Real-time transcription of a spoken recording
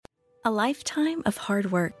A lifetime of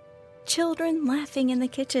hard work, children laughing in the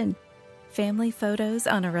kitchen, family photos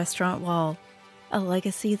on a restaurant wall, a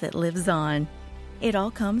legacy that lives on. It all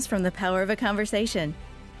comes from the power of a conversation,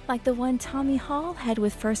 like the one Tommy Hall had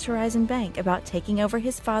with First Horizon Bank about taking over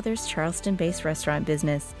his father's Charleston-based restaurant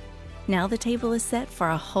business. Now the table is set for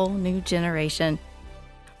a whole new generation.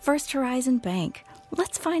 First Horizon Bank.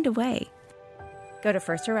 Let's find a way. Go to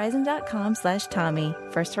firsthorizon.com/Tommy.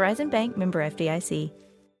 First Horizon Bank, member FDIC.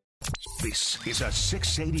 This is a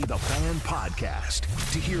 680 The Fan podcast.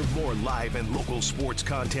 To hear more live and local sports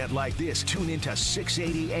content like this, tune into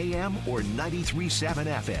 680 AM or 93.7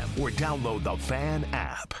 FM or download the Fan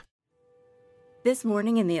app. This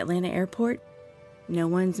morning in the Atlanta airport, no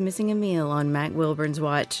one's missing a meal on Mac Wilburn's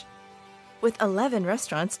watch. With 11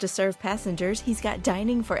 restaurants to serve passengers, he's got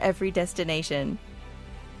dining for every destination.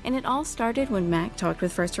 And it all started when Mac talked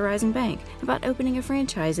with First Horizon Bank about opening a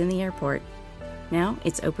franchise in the airport. Now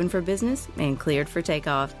it's open for business and cleared for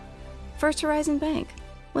takeoff. First Horizon Bank.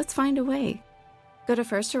 Let's find a way. Go to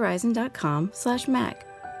firsthorizon.com/Mac.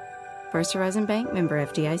 First Horizon Bank, member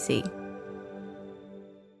FDIC.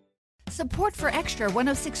 Support for Extra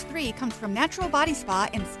 106.3 comes from Natural Body Spa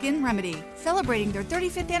and Skin Remedy, celebrating their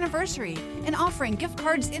 35th anniversary and offering gift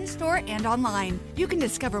cards in-store and online. You can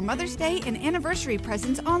discover Mother's Day and anniversary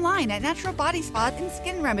presents online at Natural Body Spa and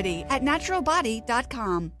Skin Remedy at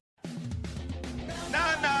naturalbody.com.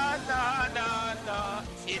 Nah, nah, nah, nah, nah.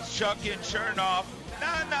 It's Chuck and Chernoff.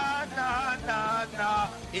 Nah, nah, nah, nah, nah.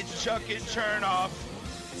 It's Chuck and Chernoff.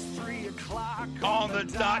 3 o'clock on the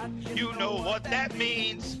dot. You know what that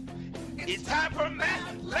means. It's time for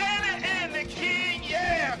Matt, Lana, and the King,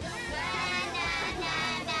 yeah. Nah, nah,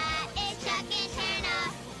 nah, nah. It's Chuck and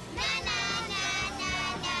Chernoff. Nah, nah, nah,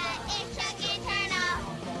 nah, nah. It's Chuck and Chernoff.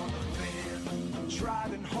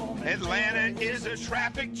 Atlanta is a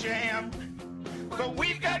traffic jam. But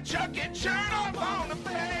we've got Chuck and Chernoff on the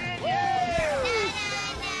fan, yeah! Na,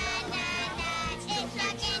 na, na, na, it's Chuck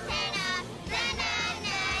and Chernoff. Na, na,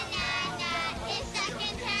 na, na, it's Chuck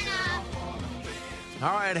and Chernoff.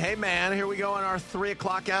 All right, hey, man, here we go in our 3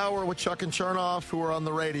 o'clock hour with Chuck and Chernoff, who are on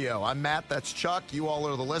the radio. I'm Matt, that's Chuck. You all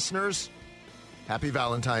are the listeners. Happy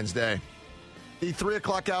Valentine's Day. The 3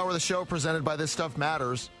 o'clock hour of the show presented by This Stuff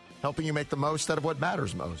Matters, helping you make the most out of what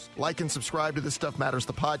matters most. Like and subscribe to This Stuff Matters,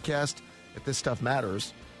 the podcast, at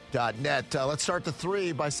thisstuffmatters.net. Let's start the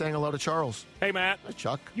 3 by saying hello to Charles. Hey, Matt. Hi,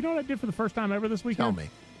 Chuck. You know what I did for the first time ever this weekend? Tell me.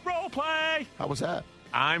 Role play. How was that?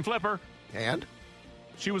 I'm Flipper. And?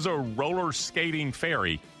 She was a roller skating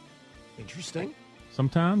fairy. Interesting.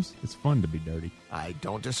 Sometimes it's fun to be dirty. I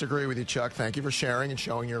don't disagree with you, Chuck. Thank you for sharing and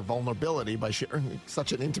showing your vulnerability by sharing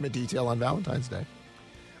such an intimate detail on Valentine's Day.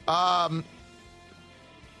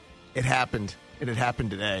 It happened. It had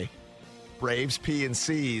happened today. Braves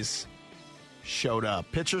P&Cs showed up.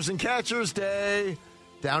 Pitchers and Catchers Day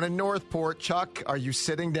down in Northport. Chuck, are you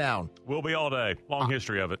sitting down? Will be all day. Long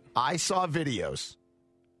history of it. I saw videos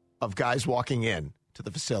of guys walking in to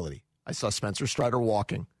the facility. I saw Spencer Strider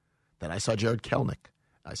walking. Then I saw Jared Kelnick.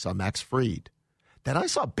 I saw Max Fried. Then I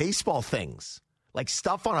saw baseball things, like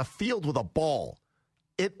stuff on a field with a ball.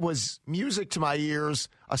 It was music to my ears,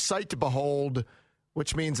 a sight to behold,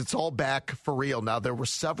 which means it's all back for real. Now, there were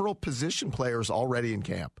several position players already in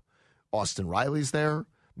camp. Austin Riley's there,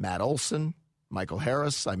 Matt Olson, Michael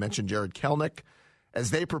Harris. I mentioned Jared Kelnick.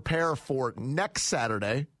 As they prepare for next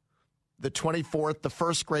Saturday, the 24th, the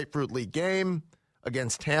first Grapefruit League game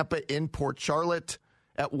against Tampa in Port Charlotte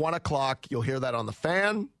at 1 o'clock. You'll hear that on the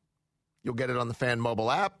Fan. You'll get it on the Fan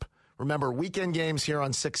mobile app. Remember, weekend games here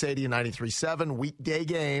on 680 and 93.7. Weekday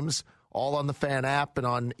games all on the Fan app and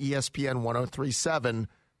on ESPN 103.7.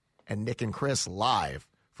 And Nick and Chris live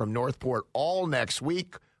from Northport all next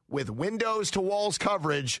week with windows-to-walls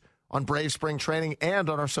coverage on Brave Spring Training and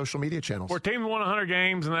on our social media channels. We're team won 100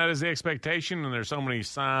 games, and that is the expectation, and there's so many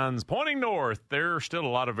signs pointing north. There are still a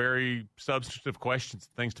lot of very substantive questions,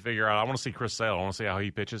 things to figure out. I want to see Chris Sale. I want to see how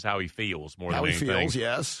he pitches, how he feels more than anything. How he feels,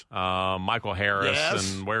 yes. Michael Harris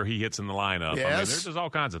yes. and where he hits in the lineup. Yes. I mean, there's all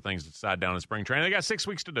kinds of things to decide down in spring training. They got 6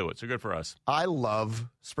 weeks to do it, so good for us. I love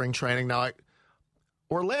spring training. Now,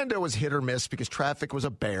 Orlando was hit or miss because traffic was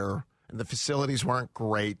a bear and the facilities weren't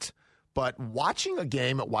great. But watching a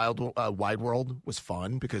game at Wide World was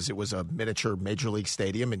fun because it was a miniature Major League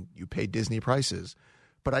stadium and you paid Disney prices.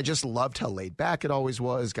 But I just loved how laid back it always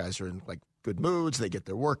was. Guys are in like good moods. They get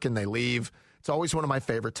their work and they leave. It's always one of my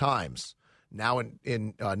favorite times. Now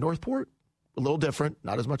in Northport, a little different,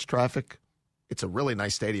 not as much traffic. It's a really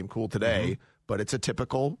nice stadium, cool today, but it's a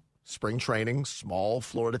typical spring training, small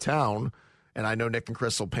Florida town. And I know Nick and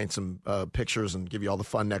Chris will paint some pictures and give you all the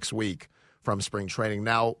fun next week from spring training.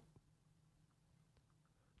 Now,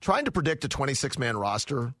 trying to predict a 26-man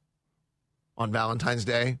roster on Valentine's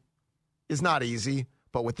Day is not easy,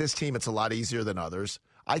 but with this team, it's a lot easier than others.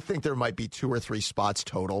 I think there might be 2 or 3 spots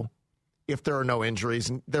total if there are no injuries,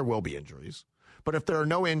 and there will be injuries. But if there are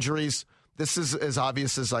no injuries, this is as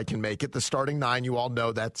obvious as I can make it. The starting 9, you all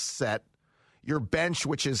know that's set. Your bench,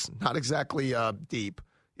 which is not exactly deep,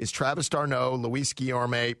 is Travis Darno, Luis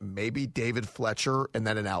Guillorme, maybe David Fletcher, and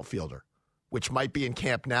then an outfielder, which might be in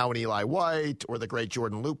camp now in Eli White or the great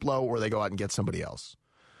Jordan Luplow, or they go out and get somebody else.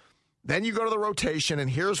 Then you go to the rotation, and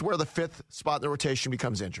here's where the 5th spot in the rotation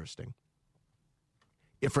becomes interesting.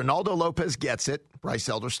 If Ronaldo Lopez gets it, Bryce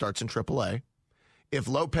Elder starts in AAA. If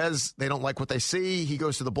Lopez, they don't like what they see, he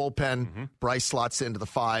goes to the bullpen, Bryce slots into the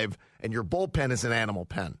 5, and your bullpen is an animal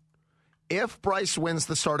pen. If Bryce wins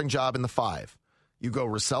the starting job in the 5, you go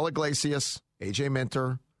Raisel Iglesias, A.J.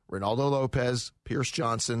 Minter, Ronaldo Lopez, Pierce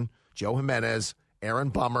Johnson, Joe Jimenez, Aaron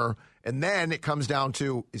Bummer, and then it comes down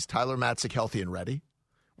to, is Tyler Matzik healthy and ready?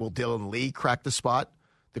 Will Dylan Lee crack the spot?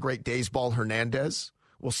 The great Daysball Hernandez?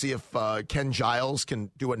 We'll see if Ken Giles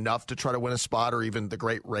can do enough to try to win a spot, or even the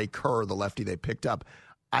great Ray Kerr, the lefty they picked up.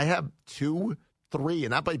 I have 2, 3,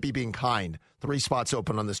 and that might be being kind, 3 spots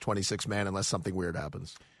open on this 26-man unless something weird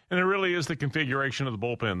happens. And it really is the configuration of the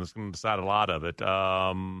bullpen that's going to decide a lot of it.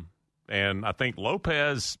 And I think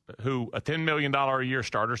Lopez, who a $10 million a year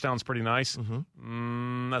starter sounds pretty nice.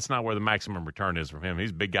 That's not where the maximum return is from him. He's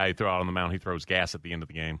a big guy. You throw out on the mound, he throws gas at the end of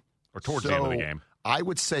the game or towards the end of the game. I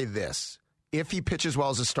would say this. If he pitches well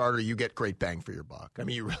as a starter, you get great bang for your buck. I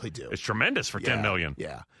mean, you really do. It's tremendous for $10 million.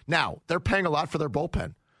 Yeah. Now, they're paying a lot for their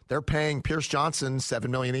bullpen. They're paying Pierce Johnson $7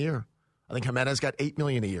 million a year. I think Jimenez got $8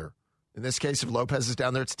 million a year. In this case, if Lopez is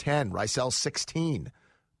down there, it's 10. Raisel, 16.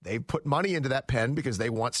 They've put money into that pen because they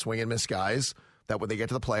want swing and miss guys that when they get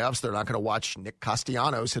to the playoffs, they're not going to watch Nick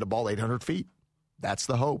Castellanos hit a ball 800 feet. That's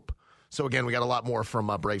the hope. So, again, we got a lot more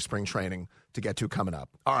from Brave Spring Training to get to coming up.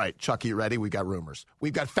 All right, Chucky, you ready? We got rumors.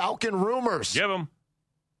 We've got Falcon rumors. Give them.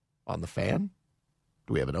 On the fan?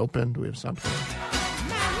 Do we have it open? Do we have something?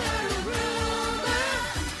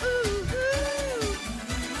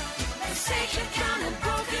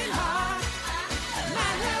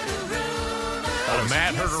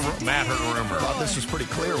 Matt heard a rumor. I thought this was pretty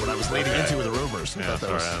clear what I was leading into with the rumors. Yeah,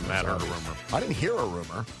 Matt heard a rumor. I didn't hear a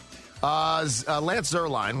rumor. Lance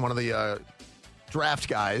Zierlein, one of the draft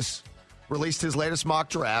guys, released his latest mock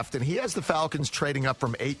draft, and he has the Falcons trading up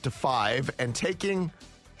from 8 to 5 and taking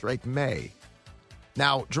Drake May.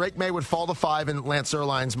 Now, Drake May would fall to 5 in Lance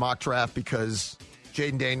Zierlein's mock draft because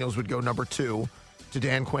Jaden Daniels would go number 2 to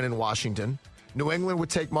Dan Quinn in Washington. New England would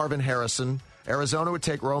take Marvin Harrison. Arizona would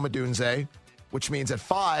take Rome Odunze, which means at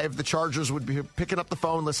 5, the Chargers would be picking up the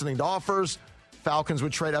phone, listening to offers. Falcons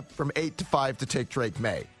would trade up from 8 to 5 to take Drake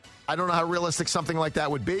May. I don't know how realistic something like that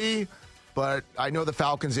would be, but I know the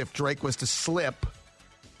Falcons, if Drake was to slip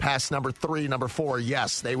past number 3, number 4,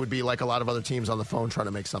 yes, they would be like a lot of other teams on the phone trying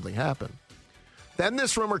to make something happen. Then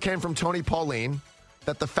this rumor came from Tony Pauline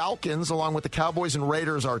that the Falcons, along with the Cowboys and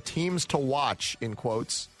Raiders, are teams to watch, in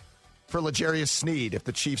quotes, for L'Jarius Sneed. If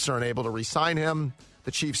the Chiefs are unable to re-sign him,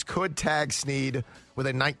 the Chiefs could tag Sneed with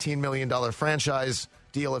a $19 million franchise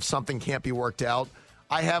deal if something can't be worked out.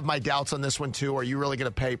 I have my doubts on this one, too. Are you really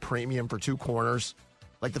going to pay premium for 2 corners?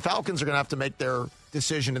 Like, the Falcons are going to have to make their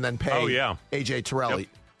decision and then pay A.J. Terrell. Yep.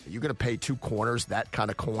 Are you going to pay 2 corners that kind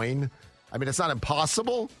of coin? I mean, it's not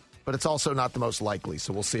impossible, but it's also not the most likely.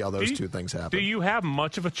 So we'll see how those 2 things happen. Do you have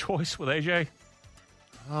much of a choice with A.J.?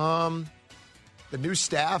 The new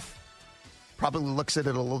staff probably looks at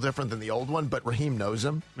it a little different than the old one, but Raheem knows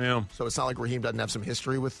him. Yeah. So it's not like Raheem doesn't have some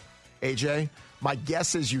history with A.J. My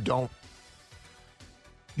guess is you don't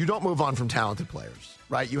move on from talented players,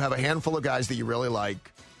 right? You have a handful of guys that you really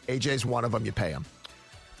like. AJ's one of them. You pay him.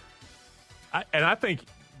 I think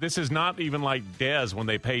this is not even like Dez when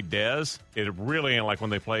they paid Dez. It really ain't like when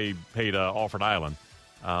they paid Alfred Island.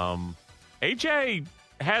 AJ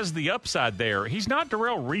has the upside there. He's not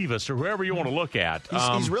Darrelle Revis or whoever you want to look at.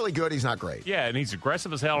 He's really good. He's not great. Yeah, and he's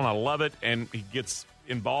aggressive as hell, and I love it. And he gets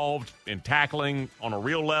involved in tackling on a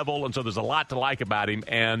real level, and so there's a lot to like about him.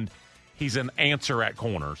 And he's an answer at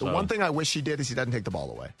corner. So. The one thing I wish he did is he doesn't take the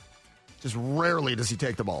ball away. Just rarely does he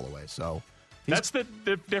take the ball away. So that's the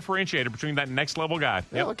differentiator between that next level guy.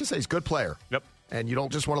 Yeah, like I say, he's a good player. Yep. And you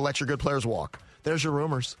don't just want to let your good players walk. There's your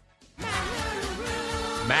rumors.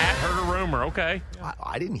 Matt heard a rumor. Okay.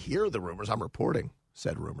 I didn't hear the rumors. I'm reporting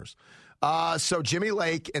said rumors. So Jimmy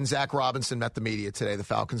Lake and Zach Robinson met the media today, the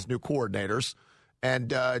Falcons' new coordinators.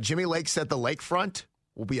 And Jimmy Lake said the Lakefront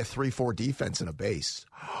will be a 3-4 defense and a base.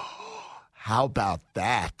 How about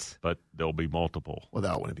that? But there'll be multiple. Well,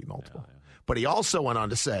 that wouldn't be multiple. Yeah. But he also went on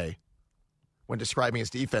to say, When describing his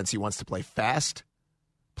defense, he wants to play fast,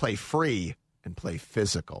 play free, and play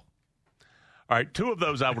physical. All right, two of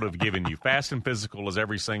those I would have given you. Fast and physical is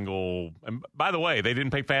every single. And by the way, they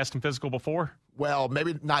didn't pay fast and physical before? Well,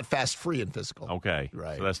 maybe not fast, free, and physical. Okay.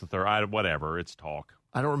 Right. So that's the third. Whatever. It's talk.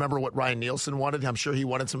 I don't remember what Ryan Nielsen wanted. I'm sure he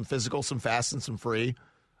wanted some physical, some fast, and some free.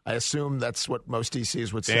 I assume that's what most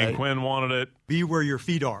DCs would say. Dan Quinn wanted it. Be where your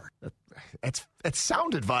feet are. That's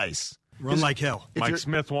sound advice. Run like hell. Mike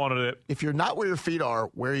Smith wanted it. If you're not where your feet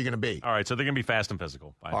are, where are you going to be? All right, so they're going to be fast and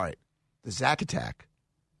physical. Fine. All right. The Zach attack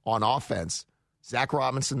on offense, Zach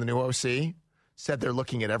Robinson, the new OC, said they're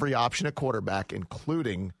looking at every option at quarterback,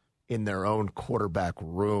 including in their own quarterback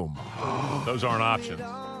room. Those aren't options.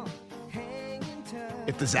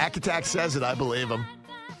 If the Zach attack says it, I believe him.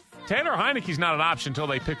 Taylor Heineke's not an option until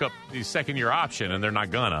they pick up the second-year option, and they're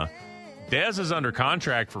not gonna. Dez is under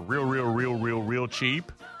contract for real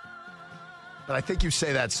cheap. But I think you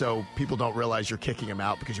say that so people don't realize you're kicking him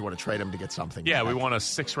out because you want to trade him to get something. Yeah, back. we want a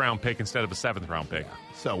 6th-round pick instead of a 7th-round pick.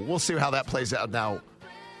 Yeah. So we'll see how that plays out. Now,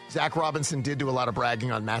 Zach Robinson did do a lot of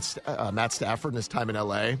bragging on Matt Stafford in his time in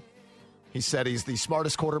L.A. He said he's the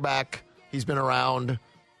smartest quarterback he's been around.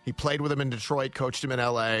 He played with him in Detroit, coached him in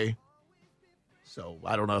L.A., so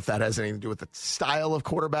I don't know if that has anything to do with the style of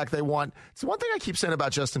quarterback they want. It's the one thing I keep saying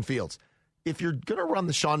about Justin Fields. If you're going to run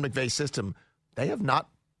the Sean McVay system, they have not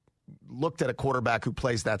looked at a quarterback who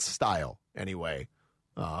plays that style anyway.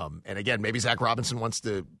 And again, maybe Zach Robinson wants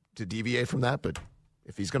to deviate from that, but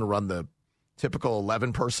if he's going to run the typical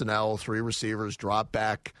 11 personnel, 3 receivers, drop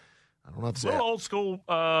back, I don't know if it's a little old school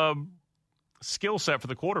skill set for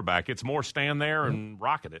the quarterback. It's more stand there and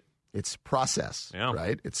rocket it. It's process,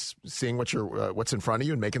 right? It's seeing what's in front of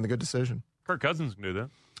you and making the good decision. Kirk Cousins can do that.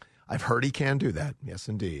 I've heard he can do that. Yes,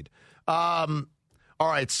 indeed. All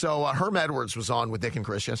right, so Herm Edwards was on with Dick and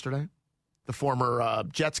Chris yesterday, the former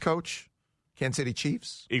Jets coach, Kansas City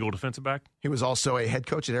Chiefs. Eagle defensive back. He was also a head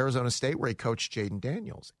coach at Arizona State where he coached Jaden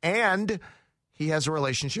Daniels. And he has a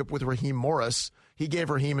relationship with Raheem Morris. He gave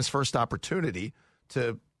Raheem his first opportunity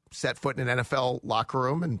to set foot in an NFL locker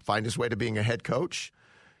room and find his way to being a head coach.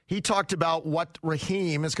 He talked about what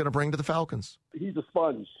Raheem is going to bring to the Falcons. He's a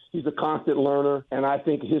sponge. He's a constant learner, and I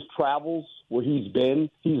think his travels where he's been,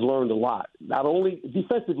 he's learned a lot. Not only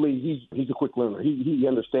defensively, he's a quick learner. He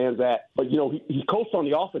understands that. But, he coached on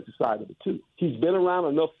the offensive side of it, too. He's been around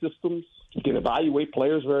enough systems. He can evaluate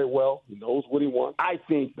players very well. He knows what he wants. I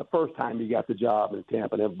think the first time he got the job in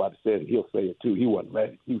Tampa, and everybody said it, he'll say it, too, he wasn't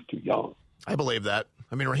ready. He was too young. I believe that.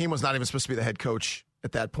 I mean, Raheem was not even supposed to be the head coach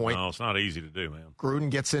at that point. No, it's not easy to do, man. Gruden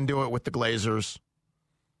gets into it with the Glazers.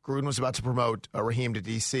 Gruden was about to promote Raheem to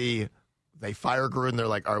D.C. They fire Gruden. They're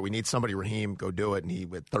like, all right, we need somebody, Raheem, go do it. And he,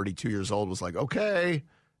 at 32 years old, was like, okay.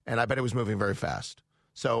 And I bet it was moving very fast.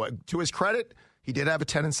 So to his credit, he did have a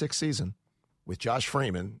 10-6 season with Josh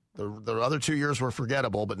Freeman. The other 2 years were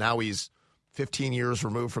forgettable, but now he's 15 years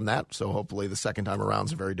removed from that. So hopefully the second time around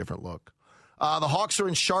is a very different look. The Hawks are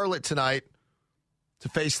in Charlotte tonight to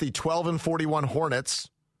face the 12-41 Hornets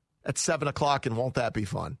at 7 o'clock, and won't that be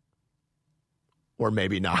fun? Or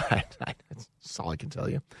maybe not. That's all I can tell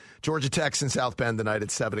you. Georgia Tech's in South Bend tonight at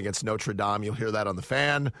 7 against Notre Dame. You'll hear that on the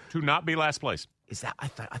Fan. To not be last place. Is that? I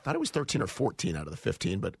thought it was 13 or 14 out of the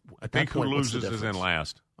 15, but at that who point, loses is in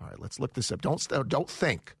last. All right, let's look this up. Don't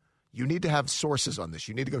think. You need to have sources on this.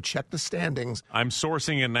 You need to go check the standings. I'm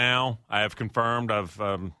sourcing it now. I have confirmed. I've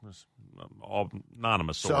all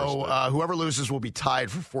anonymous source. So whoever loses will be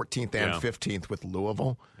tied for 14th and 15th with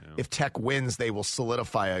Louisville. Yeah. If Tech wins, they will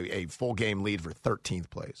solidify a full game lead for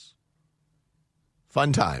 13th place.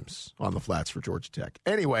 Fun times on the flats for Georgia Tech.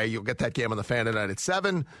 Anyway, you'll get that game on the Fan tonight at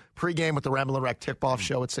 7. Pre-game with the Ramblin' Wreck tip-off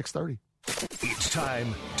show at 6:30. It's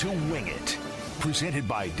time to wing it. Presented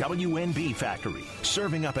by WNB Factory,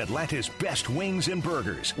 serving up Atlanta's best wings and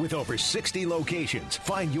burgers with over 60 locations.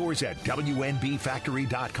 Find yours at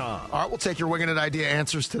WNBFactory.com. All right, we'll take your Winging It idea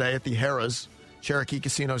answers today at the Harrah's Cherokee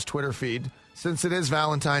Casino's Twitter feed. Since it is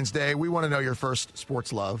Valentine's Day, we want to know your first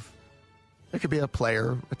sports love. It could be a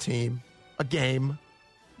player, a team, a game,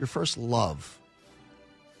 your first love.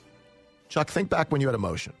 Chuck, think back when you had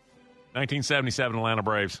emotion. 1977 Atlanta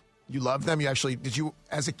Braves. You loved them?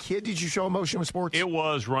 As a kid, did you show emotion with sports? It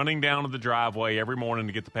was running down to the driveway every morning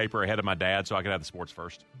to get the paper ahead of my dad so I could have the sports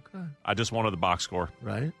first. Okay. I just wanted the box score.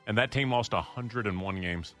 Right. And that team lost 101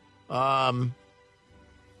 games. So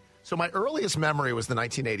my earliest memory was the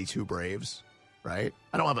 1982 Braves, right?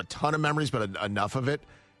 I don't have a ton of memories, but enough of it.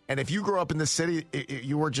 And if you grew up in this city,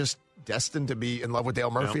 you were just destined to be in love with Dale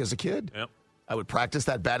Murphy as a kid. Yep. I would practice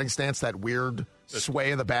that batting stance, that weird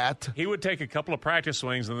sway of the bat. He would take a couple of practice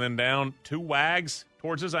swings and then down 2 wags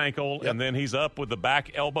towards his ankle, and then he's up with the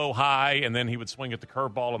back elbow high, and then he would swing at the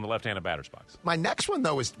curveball in the left-handed batter's box. My next one,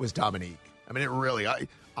 though, was Dominique. I mean, it really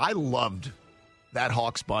 – I loved that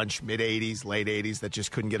Hawks bunch, mid-'80s, late 80s, that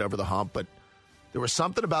just couldn't get over the hump. But there was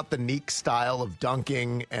something about the Neek style of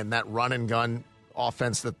dunking and that run-and-gun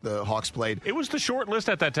offense that the Hawks played. It was the short list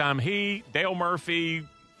at that time. He, Dale Murphy,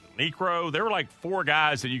 Necro, there were like 4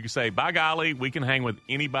 guys that you could say, by golly, we can hang with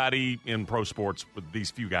anybody in pro sports with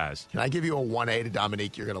these few guys. Can I give you a 1A to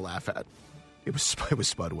Dominique you're going to laugh at? It was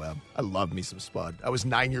Spud Webb. I loved me some Spud. I was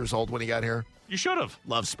 9 years old when he got here. You should have.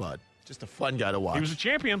 Love Spud. Just a fun guy to watch. He was a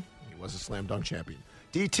champion. He was a slam dunk champion.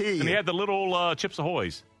 DT. And he had the little Chips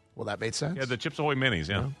Ahoy's. Well, that made sense. He had the Chips Ahoy minis,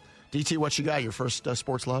 yeah. DT, what you got? Your first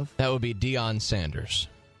sports love? That would be Deion Sanders.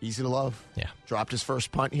 Easy to love. Yeah. Dropped his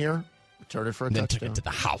first punt here. Returned it for a then touchdown. took it to the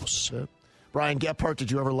house. Yep. Brian Gephardt,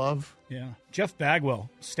 did you ever love? Yeah. Jeff Bagwell,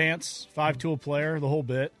 stance, 5-tool player, the whole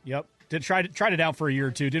bit. Yep. Tried it out for a year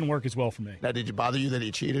or two. Didn't work as well for me. Now, did it bother you that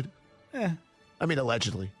he cheated? I mean,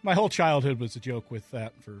 allegedly. My whole childhood was a joke with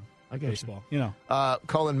that for baseball. You know.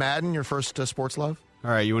 Colin Madden, your first sports love? All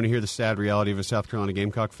right, you want to hear the sad reality of a South Carolina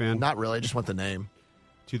Gamecock fan? Not really. I just want the name.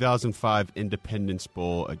 2005 Independence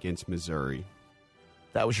Bowl against Missouri.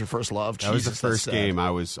 That was your first love? That was the first game I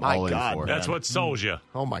was all in for. That's what sold you.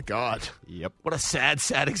 Oh, my God. Yep. What a sad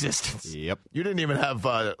existence. Yep. You didn't even have,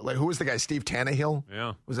 who was the guy, Steve Tannehill?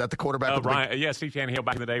 Yeah. Was that the quarterback? Steve Tannehill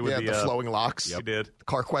back in the day with the flowing locks. He did. The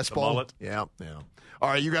CarQuest Bowl. Mullet. Yeah. All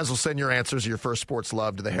right, you guys will send your answers to your first sports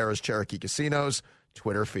love to the Harrah's Cherokee Casinos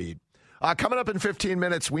Twitter feed. Coming up in 15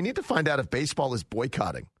 minutes, we need to find out if baseball is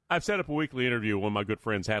boycotting. I've set up a weekly interview with one of my good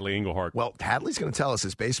friends, Hadley Engelhardt. Well, Hadley's going to tell us,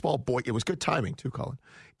 is baseball it was good timing, too, Colin.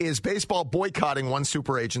 Is baseball boycotting one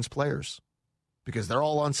super agent's players? Because they're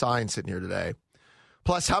all unsigned sitting here today.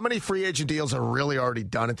 Plus, how many free agent deals are really already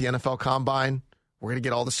done at the NFL Combine? We're going to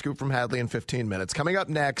get all the scoop from Hadley in 15 minutes. Coming up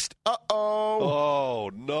next,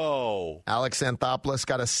 Oh, no. Alex Anthopoulos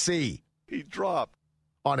got a C. He dropped.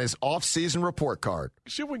 On his off-season report card.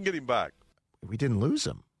 See if we can get him back. We didn't lose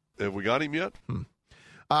him. Have we got him yet?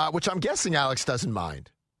 Which I'm guessing Alex doesn't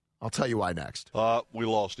mind. I'll tell you why next. We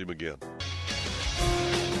lost him again.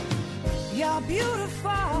 You're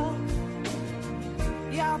beautiful.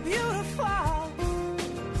 You're beautiful.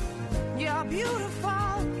 You're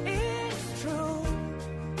beautiful. It's true.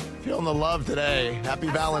 Feeling the love today. Happy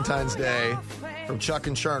Valentine's Day from Chuck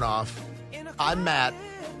and Chernoff. I'm Matt.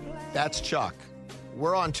 That's Chuck.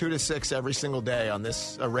 We're on 2 to 6 every single day on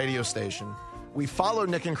this radio station. We follow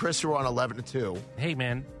Nick and Chris, who are on 11 to 2. Hey,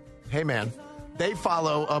 man. They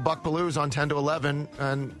follow Buck Baloo's on 10 to 11,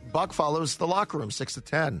 and Buck follows the locker room 6 to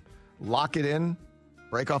 10. Lock it in,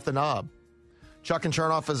 break off the knob. Chuck and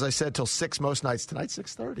Chernoff, as I said, till 6 most nights. Tonight,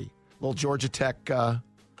 6:30. Little Georgia Tech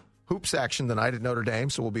hoops action tonight at Notre Dame,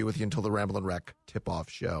 so we'll be with you until the Ramble and Wreck tip-off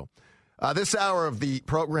show. This hour of the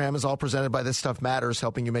program is all presented by This Stuff Matters,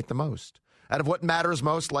 helping you make the most out of what matters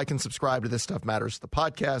most. Like and subscribe to This Stuff Matters, the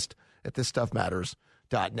podcast, at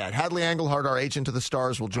thisstuffmatters.net. Hadley Engelhardt, our agent to the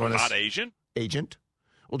stars, will join us. Not agent.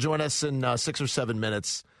 Will join us in 6 or 7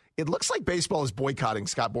 minutes. It looks like baseball is boycotting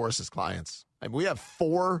Scott Boris's clients. I mean, we have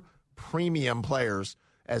 4 premium players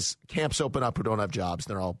as camps open up who don't have jobs.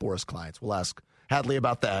 They're all Boris clients. We'll ask Hadley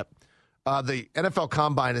about that. The NFL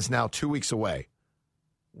Combine is now 2 weeks away.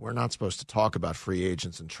 We're not supposed to talk about free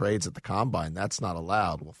agents and trades at the Combine. That's not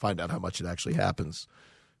allowed. We'll find out how much it actually happens.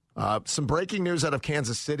 Some breaking news out of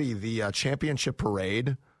Kansas City. The championship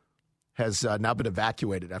parade has now been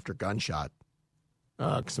evacuated after gunshot.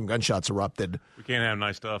 Some gunshots erupted. We can't have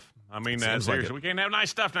nice stuff. I mean that seriously. We can't have nice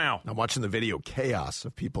stuff now. I'm watching the video. Chaos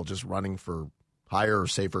of people just running for higher or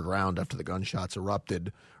safer ground after the gunshots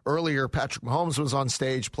erupted. Earlier, Patrick Mahomes was on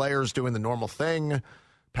stage. Players doing the normal thing.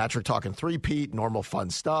 Patrick talking three-peat, normal fun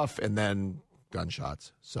stuff, and then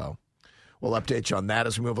gunshots. So we'll update you on that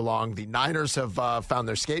as we move along. The Niners have found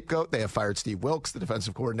their scapegoat. They have fired Steve Wilks, the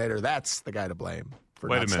defensive coordinator. That's the guy to blame for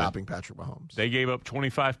not stopping Patrick Mahomes. They gave up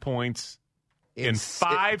 25 points in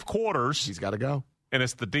 5 quarters. He's got to go. And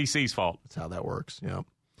it's the DC's fault. That's how that works,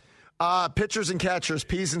 yeah. Pitchers and catchers,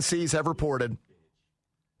 P's and C's, have reported,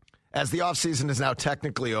 as the offseason is now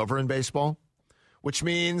technically over in baseball, which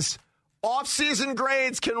means off-season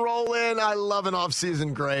grades can roll in. I love an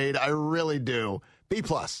off-season grade. I really do. B+,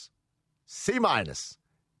 C-,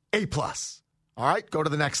 A+. All right, go to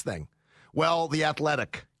the next thing. Well, The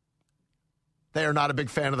Athletic. They are not a big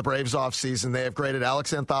fan of the Braves offseason. They have graded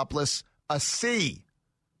Alex Anthopoulos a C,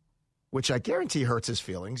 which I guarantee hurts his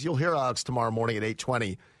feelings. You'll hear Alex tomorrow morning at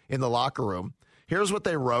 8:20 in the locker room. Here's what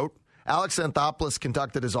they wrote. Alex Anthopoulos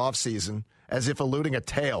conducted his offseason as if eluding a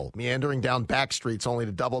tail, meandering down back streets only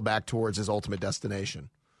to double back towards his ultimate destination.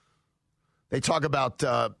 They talk about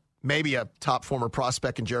maybe a top former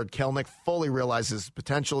prospect in Jared Kelenic fully realizes his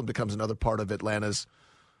potential and becomes another part of Atlanta's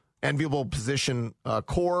enviable position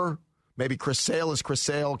core. Maybe Chris Sale is Chris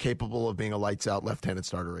Sale, capable of being a lights-out left-handed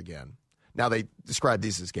starter again. Now, they describe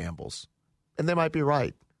these as gambles, and they might be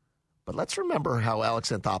right. But let's remember how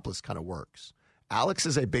Alex Anthopoulos kind of works. Alex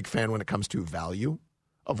is a big fan when it comes to value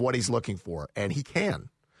of what he's looking for, and he can.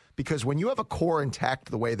 Because when you have a core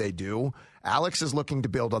intact the way they do, Alex is looking to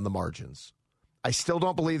build on the margins. I still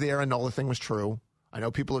don't believe the Aaron Nola thing was true. I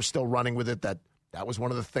know people are still running with it, that was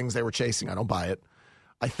one of the things they were chasing. I don't buy it.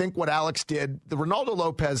 I think what Alex did, the Ronaldo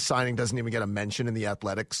Lopez signing doesn't even get a mention in the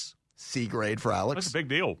Athletics C grade for Alex. That's a big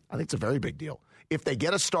deal. I think it's a very big deal. If they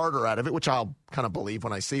get a starter out of it, which I'll kind of believe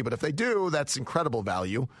when I see, but if they do, that's incredible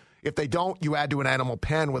value. If they don't, you add to an animal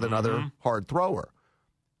pen with another hard thrower.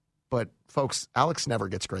 But, folks, Alex never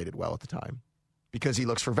gets graded well at the time because he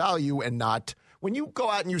looks for value and not – when you go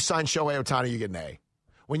out and you sign Shohei Ohtani, you get an A.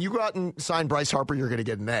 When you go out and sign Bryce Harper, you're going to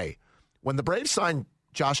get an A. When the Braves signed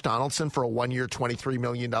Josh Donaldson for a one-year, $23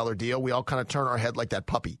 million deal, we all kind of turn our head like that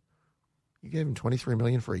puppy. You gave him $23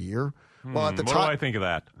 million for a year? Well, at the time, what do I think of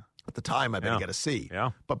that? At the time, I bet he got a C.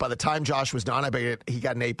 Yeah. But by the time Josh was done, I bet he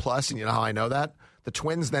got an A+, and you know how I know that? The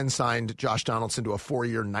Twins then signed Josh Donaldson to a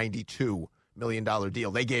 4-year, $92 million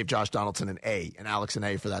deal. They gave Josh Donaldson an A and Alex an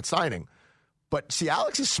A for that signing. But see,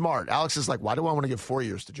 Alex is smart. Alex is like, why do I want to give 4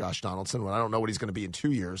 years to Josh Donaldson when I don't know what he's going to be in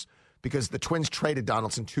 2 years? Because the Twins traded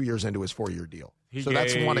Donaldson 2 years into his 4-year deal.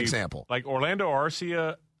 That's one example. Like Orlando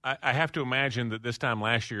Arcia, I have to imagine that this time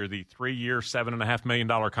last year, the 3-year, $7.5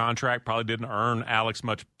 million contract probably didn't earn Alex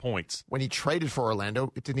much points. When he traded for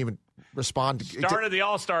Orlando, it didn't even respond. Started the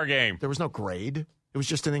All-Star game. There was no grade. It was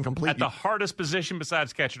just an incomplete. At the hardest position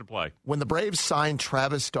besides catcher to play. When the Braves signed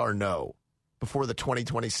Travis d'Arnaud before the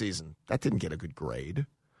 2020 season, that didn't get a good grade.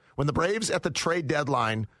 When the Braves at the trade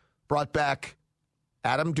deadline brought back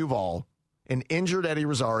Adam Duvall, an injured Eddie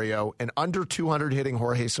Rosario, and under 200 hitting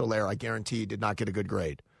Jorge Soler, I guarantee did not get a good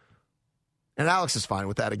grade. And Alex is fine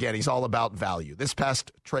with that. Again, he's all about value. This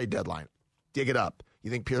past trade deadline, dig it up.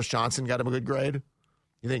 You think Pierce Johnson got him a good grade?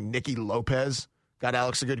 You think Nicky Lopez got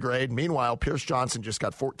Alex a good grade? Meanwhile, Pierce Johnson just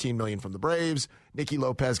got $14 million from the Braves. Nicky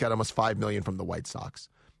Lopez got almost $5 million from the White Sox.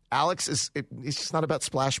 Alex it's just not about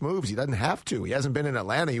splash moves. He doesn't have to. He hasn't been in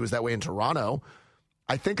Atlanta. He was that way in Toronto.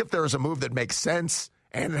 I think if there is a move that makes sense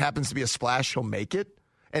and it happens to be a splash, he'll make it.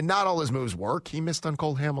 And not all his moves work. He missed on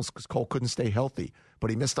Cole Hamels because Cole couldn't stay healthy. But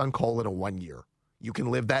he missed on Cole in a 1 year. You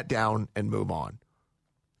can live that down and move on.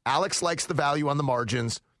 Alex likes the value on the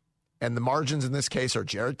margins. And the margins in this case are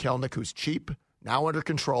Jared Kelenic, who's cheap, now under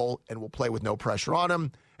control, and will play with no pressure on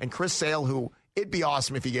him. And Chris Sale, who it'd be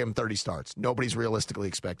awesome if he gave him 30 starts. Nobody's realistically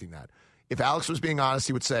expecting that. If Alex was being honest,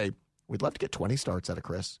 he would say, we'd love to get 20 starts out of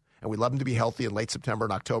Chris. And we'd love him to be healthy in late September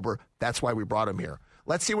and October. That's why we brought him here.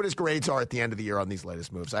 Let's see what his grades are at the end of the year on these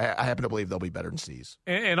latest moves. I happen to believe they'll be better than C's.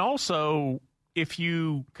 And also, if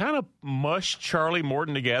you kind of mush Charlie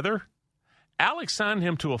Morton together, Alex signed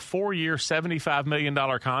him to a 4-year, $75 million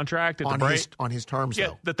contract. On his terms,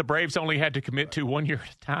 though. That the Braves only had to commit to 1 year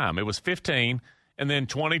at a time. It was 15, and then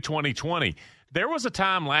 20. There was a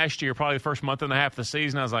time last year, probably the first month and a half of the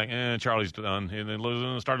season, I was like, Charlie's done. And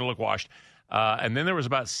then started to look washed. And then there was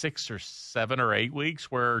about 6 or 7 or 8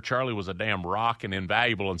 weeks where Charlie was a damn rock and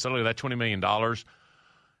invaluable. And suddenly that $20 million,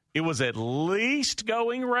 it was at least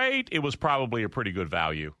going rate. It was probably a pretty good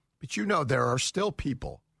value. But there are still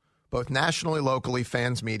people, both nationally, locally,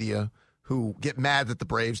 fans, media, who get mad that the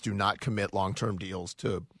Braves do not commit long-term deals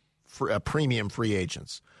to premium free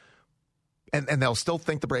agents. And they'll still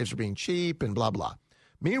think the Braves are being cheap and blah, blah.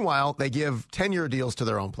 Meanwhile, they give 10-year deals to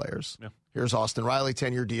their own players. Yeah. Here's Austin Riley,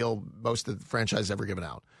 10-year deal, most of the franchise ever given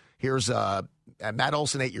out. Here's Matt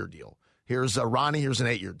Olson, 8-year deal. Here's Ronnie, here's an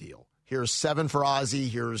 8-year deal. Here's 7 for Ozzie.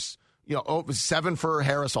 Here's 7 for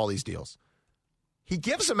Harris, all these deals. He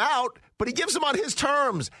gives them out, but he gives them on his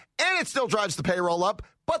terms, and it still drives the payroll up,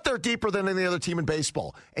 but they're deeper than any other team in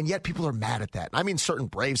baseball. And yet people are mad at that. I mean certain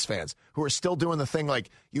Braves fans who are still doing the thing like,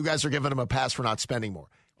 you guys are giving him a pass for not spending more.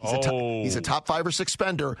 He's a top 5 or 6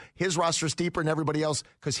 spender. His roster is deeper than everybody else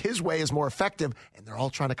because his way is more effective, and they're all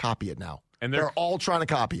trying to copy it now. And they're all trying to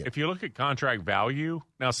copy it. If you look at contract value,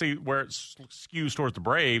 now see where it skews towards the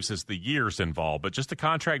Braves is the years involved, but just the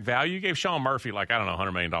contract value, you gave Sean Murphy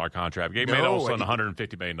 $100 million contract. Gave Matt Olson a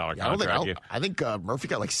 $150 million contract. I think Murphy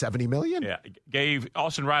got $70 million. Yeah, gave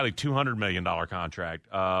Austin Riley $200 million contract.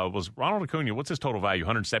 Was Ronald Acuna? What's his total value?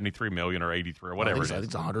 $173 million or $83 or whatever. I think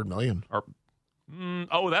it's $100 million. Or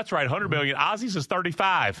That's right, $100 million. Ozzy's is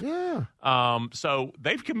 $35. Yeah. So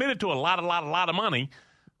they've committed to a lot of money.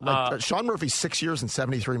 Sean Murphy's 6 years and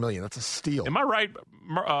 $73 million. That's a steal. Am I right?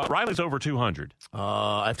 Riley's over 200.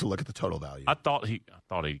 I have to look at the total value. I thought he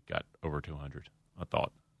got over 200.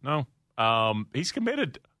 No. He's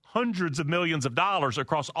committed hundreds of millions of dollars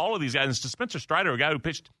across all of these guys. And to Spencer Strider, a guy who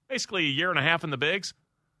pitched basically a year and a half in the bigs,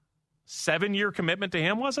 7-year commitment to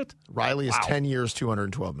him, was it? Riley is 10 years,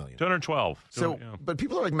 $212 million. 212. So, but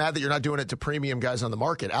people are mad that you're not doing it to premium guys on the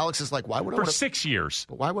market. Alex is like, why would I for want 6 years?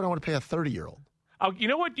 But why would I want to pay a 30-year-old? Oh, you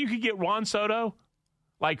know what? You could get Juan Soto,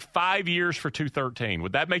 like 5 years for $213.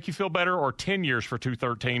 Would that make you feel better? Or 10 years for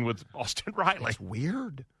 $213 with Austin Riley? It's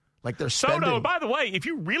weird. Like they're spending. Soto, by the way, if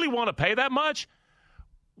you really want to pay that much,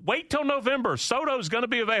 wait till November. Soto's going to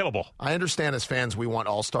be available. I understand as fans we want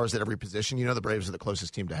all-stars at every position. You know the Braves are the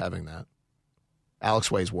closest team to having that.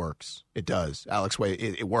 Alex Ways works. It does. Alex Way,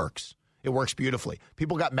 it works. It works beautifully.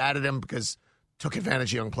 People got mad at him because took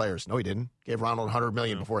advantage of young players. No, he didn't. Gave Ronald $100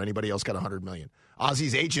 million before anybody else got $100 million.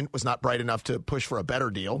 Ozzy's agent was not bright enough to push for a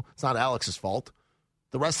better deal. It's not Alex's fault.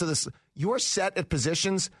 The rest of this, you are set at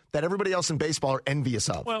positions that everybody else in baseball are envious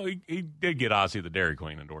of. Well, he did get Ozzy the Dairy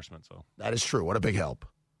Queen endorsement, so. That is true. What a big help.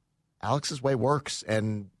 Alex's way works,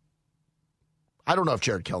 and I don't know if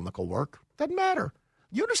Jared Kelenic will work. Doesn't matter.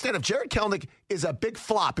 You understand, if Jared Kelenic is a big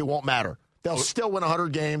flop, it won't matter. They'll still win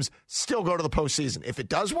 100 games, still go to the postseason. If it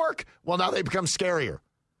does work, well, now they become scarier.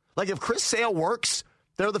 Like if Chris Sale works,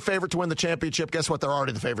 they're the favorite to win the championship. Guess what? They're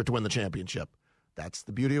already the favorite to win the championship. That's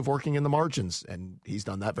the beauty of working in the margins, and he's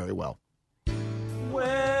done that very well.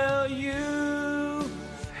 Well, you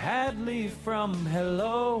had me from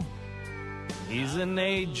hello. He's an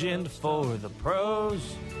agent for the pros.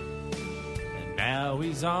 And now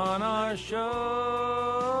he's on our show.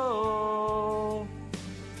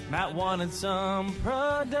 Matt wanted some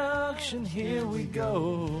production. Here we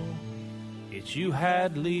go. It's you,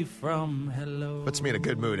 Hadley, from hello. Puts me in a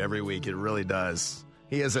good mood every week. It really does.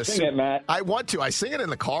 He is a Sing it, Matt. I want to. I sing it in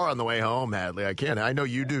the car on the way home, Hadley. I can. I know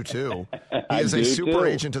you do, too. He is a super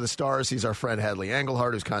agent to the stars. He's our friend, Hadley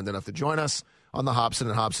Engelhardt, who's kind enough to join us on the Hobson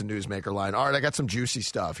and Hobson Newsmaker line. All right, I got some juicy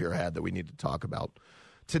stuff here, Had, that we need to talk about.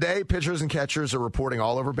 Today, pitchers and catchers are reporting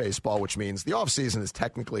all over baseball, which means the offseason is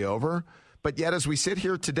technically over. But yet, as we sit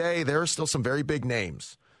here today, there are still some very big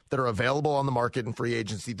names that are available on the market in free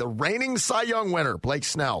agency. The reigning Cy Young winner, Blake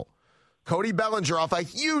Snell. Cody Bellinger, off a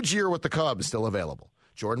huge year with the Cubs, still available.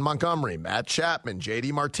 Jordan Montgomery, Matt Chapman,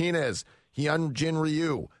 J.D. Martinez, Hyun-Jin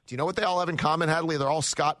Ryu. Do you know what they all have in common, Hadley? They're all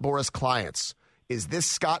Scott Boras clients. Is this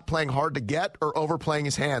Scott playing hard to get or overplaying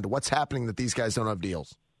his hand? What's happening that these guys don't have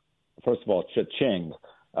deals? First of all, cha-ching.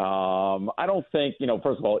 I don't think,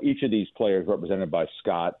 first of all, each of these players represented by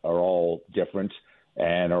Scott are all different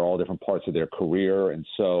and are all different parts of their career. And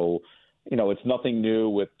so, it's nothing new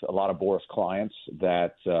with a lot of Boras clients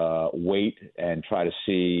that wait and try to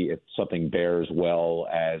see if something bears well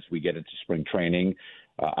as we get into spring training.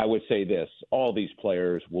 I would say this, all these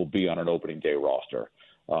players will be on an opening day roster.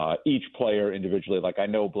 Each player individually, like I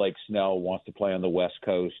know Blake Snell wants to play on the West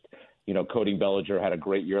Coast. Cody Bellinger had a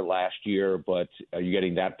great year last year, but are you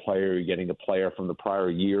getting that player? Are you getting the player from the prior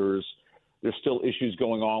years? There's still issues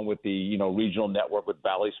going on with the, regional network with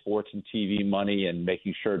Bally Sports and TV money and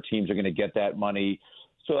making sure teams are going to get that money.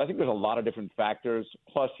 So I think there's a lot of different factors.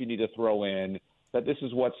 Plus, you need to throw in that this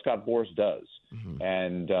is what Scott Boras does. Mm-hmm.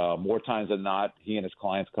 And more times than not, he and his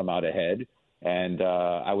clients come out ahead. And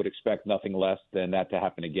I would expect nothing less than that to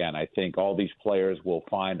happen again. I think all these players will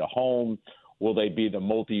find a home. Will they be the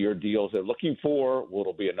multi-year deals they're looking for? Will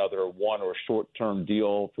it be another one or short-term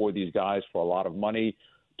deal for these guys for a lot of money?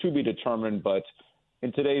 To be determined, but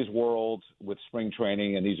in today's world with spring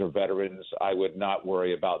training, and these are veterans, I would not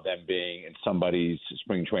worry about them being in somebody's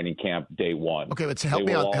spring training camp day one. Okay, but help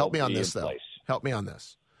me on this, though. Help me on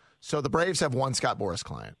this. So the Braves have one Scott Boras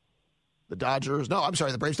client. The Dodgers,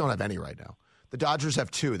 the Braves don't have any right now. The Dodgers have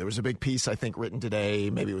two. There was a big piece, I think, written today.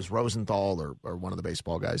 Maybe it was Rosenthal or one of the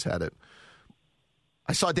baseball guys had it.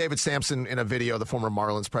 I saw David Sampson in a video, the former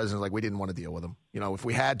Marlins president, like we didn't want to deal with him. If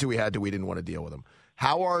we had to, we had to. We didn't want to deal with him.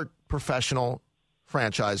 How are professional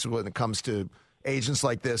franchises, when it comes to agents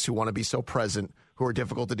like this who want to be so present, who are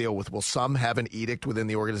difficult to deal with, will some have an edict within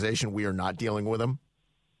the organization, we are not dealing with them?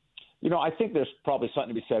 I think there's probably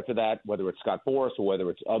something to be said for that, whether it's Scott Boras or whether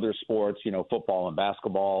it's other sports, football and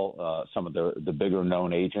basketball, some of the bigger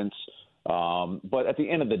known agents. But at the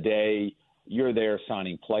end of the day, you're there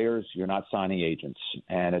signing players. You're not signing agents.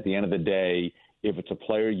 And at the end of the day, if it's a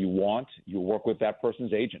player you want, you work with that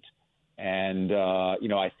person's agent. And,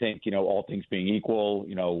 I think, all things being equal,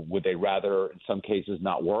 would they rather in some cases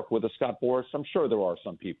not work with a Scott Boras? I'm sure there are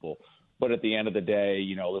some people. But at the end of the day,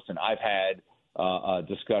 listen, I've had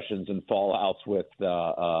discussions and fallouts with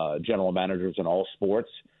general managers in all sports.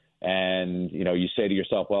 And, you say to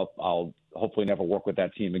yourself, well, I'll hopefully never work with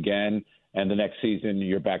that team again. And the next season,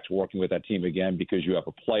 you're back to working with that team again because you have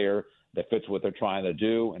a player that fits what they're trying to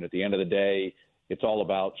do. And at the end of the day, it's all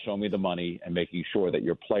about show me the money and making sure that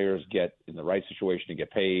your players get in the right situation to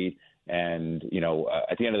get paid. And,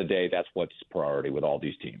 at the end of the day, that's what's priority with all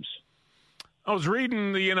these teams. I was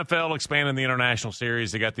reading the NFL expanding the international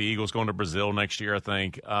series. They got the Eagles going to Brazil next year, I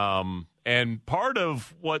think. And part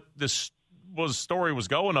of what this story was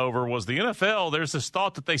going over was the NFL. There's this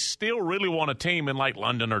thought that they still really want a team in like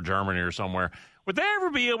London or Germany or somewhere. Would they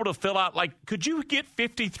ever be able to fill out, could you get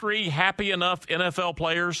 53 happy enough NFL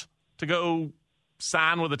players to go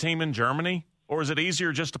sign with a team in Germany? Or is it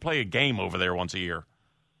easier just to play a game over there once a year?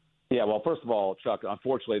 Yeah, well, first of all, Chuck,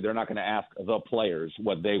 unfortunately, they're not going to ask the players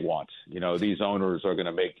what they want. These owners are going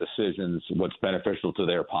to make decisions what's beneficial to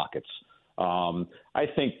their pockets. I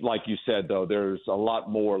think, like you said, though, there's a lot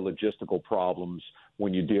more logistical problems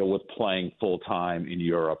when you deal with playing full-time in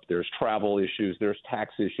Europe. There's travel issues, there's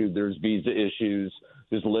tax issues, there's visa issues,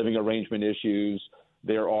 there's living arrangement issues.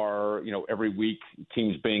 There are, every week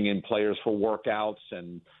teams bringing in players for workouts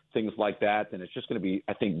and things like that. And it's just going to be,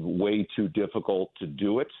 I think, way too difficult to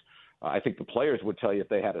do it. I think the players would tell you if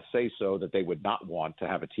they had a say-so that they would not want to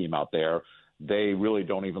have a team out there. They really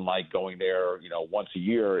don't even like going there, once a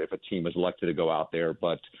year if a team is elected to go out there.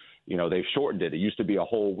 But, they've shortened it. It used to be a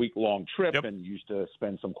whole week-long trip, and you used to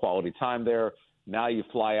spend some quality time there. Now you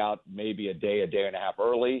fly out maybe a day and a half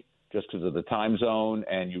early just because of the time zone,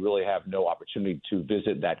 and you really have no opportunity to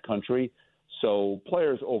visit that country. So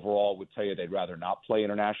players overall would tell you they'd rather not play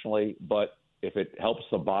internationally. But if it helps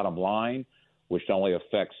the bottom line, which not only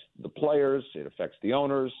affects the players, it affects the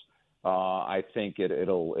owners, I think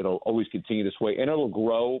it'll always continue this way, and it'll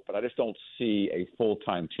grow, but I just don't see a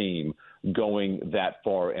full-time team going that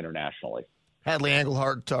far internationally. Hadley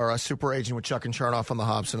Engelhardt, our super agent with Chuck and Chernoff on the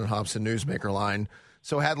Hobson and Hobson Newsmaker line.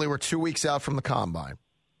 So, Hadley, we're 2 weeks out from the Combine,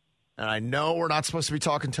 and I know we're not supposed to be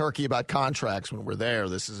talking turkey about contracts when we're there.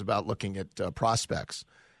 This is about looking at prospects.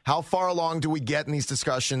 How far along do we get in these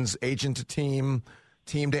discussions, agent to team,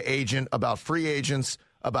 team to agent, about free agents,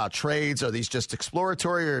 about trades? Are these just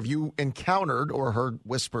exploratory, or have you encountered or heard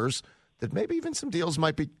whispers that maybe even some deals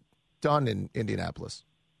might be done in Indianapolis?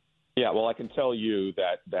 Yeah, well, I can tell you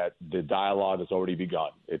that the dialogue has already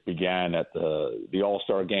begun. It began at the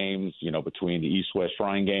All-Star games, between the East-West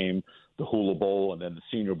Shrine game, the Hula Bowl, and then the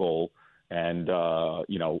Senior Bowl. And,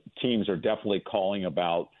 teams are definitely calling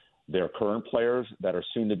about their current players that are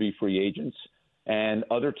soon to be free agents. And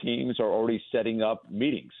other teams are already setting up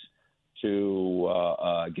meetings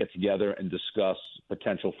to get together and discuss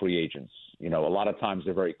potential free agents. A lot of times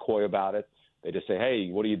they're very coy about it. They just say, hey,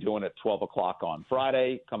 what are you doing at 12 o'clock on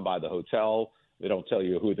Friday? Come by the hotel. They don't tell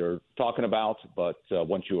you who they're talking about, but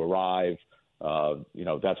once you arrive,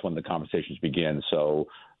 that's when the conversations begin. So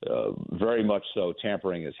very much so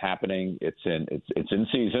tampering is happening. It's in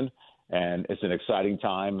season, and it's an exciting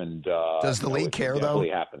time. And does the league care, though?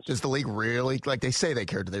 Happens. Does the league really, like they say they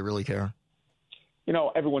care, do they really care?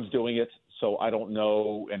 Everyone's doing it, so I don't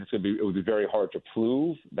know, and it would be very hard to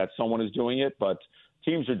prove that someone is doing it, but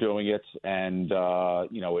teams are doing it, and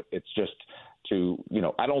it's just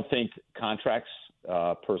I don't think contracts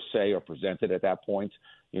per se are presented at that point.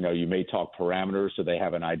 You may talk parameters so they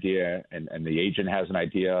have an idea, and the agent has an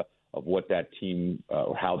idea of what that team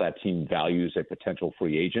or how that team values a potential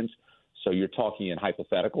free agent. So you're talking in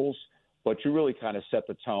hypotheticals, but you really kind of set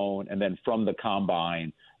the tone, and then from the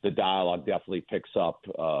Combine, the dialogue definitely picks up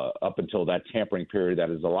until that tampering period that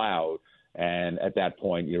is allowed. And at that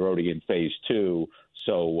point, you're already in phase two.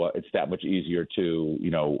 So it's that much easier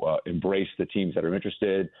to, embrace the teams that are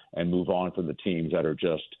interested and move on from the teams that are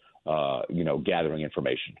just, gathering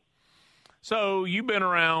information. So you've been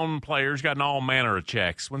around players, gotten all manner of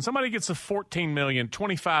checks. When somebody gets a $14 million,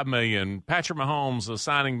 $25 million, Patrick Mahomes is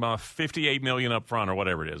signing by $58 million up front or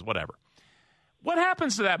whatever it is, whatever. What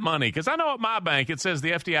happens to that money? Because I know at my bank it says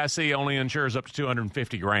the FDIC only insures up to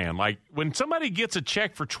 $250,000. Like when somebody gets a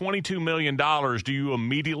check for $22 million, do you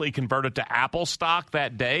immediately convert it to Apple stock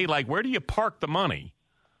that day? Like where do you park the money?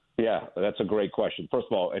 Yeah, that's a great question. First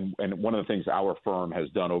of all, and one of the things our firm has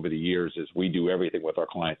done over the years is we do everything with our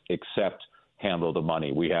clients except handle the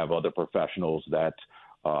money. We have other professionals that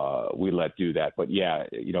we let do that. But yeah,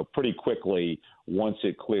 pretty quickly once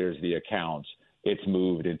it clears the account, it's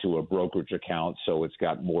moved into a brokerage account, so it's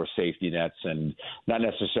got more safety nets, and not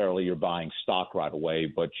necessarily you're buying stock right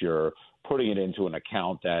away, but you're putting it into an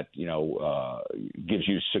account that, gives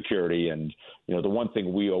you security. And, the one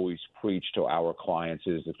thing we always preach to our clients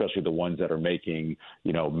is, especially the ones that are making,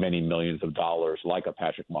 many millions of dollars like a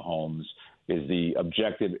Patrick Mahomes, is the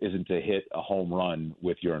objective isn't to hit a home run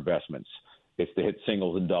with your investments. It's to hit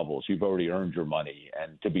singles and doubles. You've already earned your money,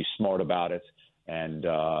 and to be smart about it and,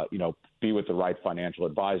 be with the right financial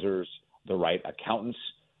advisors, the right accountants,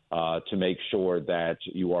 to make sure that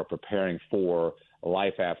you are preparing for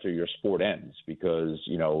life after your sport ends. Because,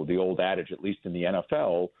 the old adage, at least in the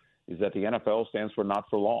NFL, is that the NFL stands for not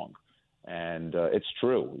for long. And it's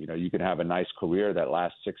true. You can have a nice career that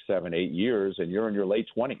lasts 6, 7, 8 years, and you're in your late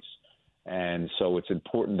 20s. And so it's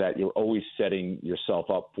important that you're always setting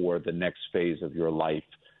yourself up for the next phase of your life.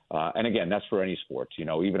 And again, that's for any sport.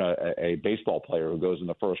 Even a baseball player who goes in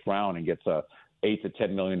the first round and gets a $8 to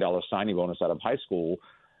 $10 million signing bonus out of high school,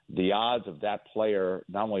 the odds of that player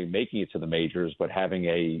not only making it to the majors, but having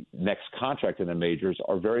a next contract in the majors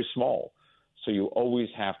are very small. So you always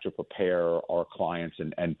have to prepare our clients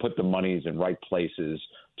and put the monies in right places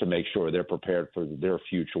to make sure they're prepared for their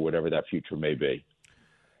future, whatever that future may be.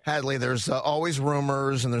 Hadley, there's always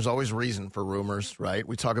rumors and there's always reason for rumors, right?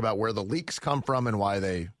 We talk about where the leaks come from and why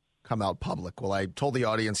they come out public. Well, I told the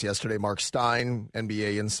audience yesterday, Mark Stein,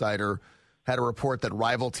 NBA insider, had a report that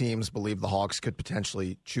rival teams believe the Hawks could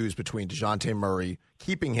potentially choose between DeJounte Murray,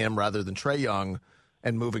 keeping him rather than Trae Young,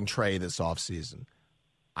 and moving Trae this offseason.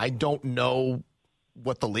 I don't know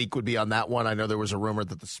what the leak would be on that one. I know there was a rumor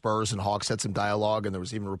that the Spurs and Hawks had some dialogue, and there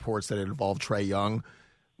was even reports that it involved Trae Young.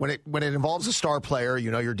 When it involves a star player,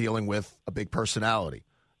 you're dealing with a big personality.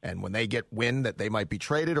 And when they get wind that they might be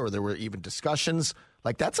traded, or there were even discussions,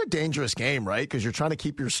 that's a dangerous game, right? Because you're trying to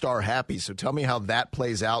keep your star happy. So tell me how that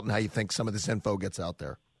plays out and how you think some of this info gets out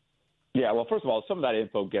there. Yeah, well, first of all, some of that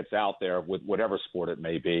info gets out there with whatever sport it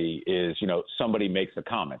may be is, somebody makes a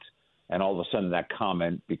comment. And all of a sudden that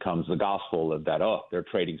comment becomes the gospel of that, they're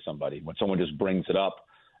trading somebody. When someone just brings it up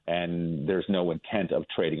and there's no intent of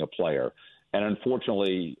trading a player. And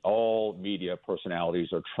unfortunately, all media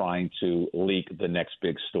personalities are trying to leak the next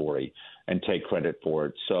big story and take credit for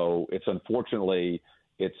it. So as an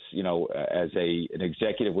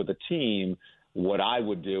executive with a team, what I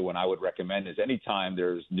would do and I would recommend is anytime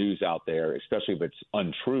there's news out there, especially if it's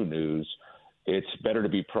untrue news, it's better to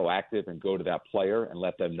be proactive and go to that player and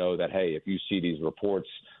let them know that, hey, if you see these reports,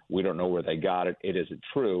 we don't know where they got it, it isn't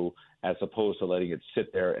true, as opposed to letting it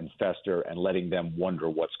sit there and fester and letting them wonder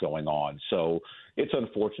what's going on. So it's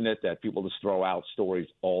unfortunate that people just throw out stories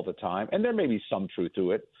all the time, and there may be some truth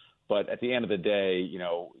to it. But at the end of the day,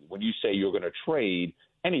 when you say you're going to trade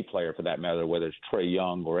any player for that matter, whether it's Trae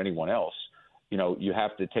Young or anyone else, you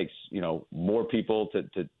have to take, more people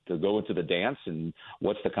to go into the dance, and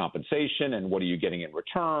what's the compensation and what are you getting in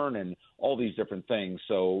return and all these different things.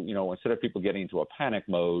 So, instead of people getting into a panic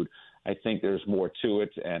mode, I think there's more to it.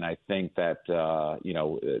 And I think that,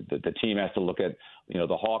 the team has to look at,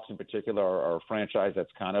 the Hawks in particular are a franchise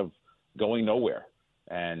that's kind of going nowhere.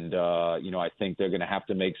 And, I think they're going to have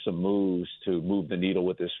to make some moves to move the needle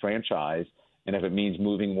with this franchise. And if it means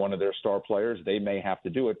moving one of their star players, they may have to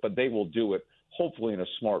do it, but they will do it hopefully in a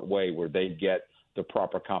smart way where they get the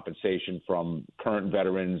proper compensation from current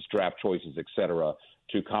veterans, draft choices, et cetera,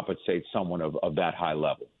 to compensate someone of that high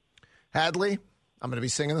level. Hadley, I'm going to be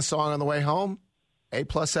singing the song on the way home.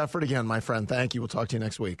 A-plus effort again, my friend. Thank you. We'll talk to you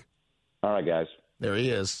next week. All right, guys. There he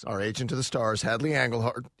is, our agent to the stars, Hadley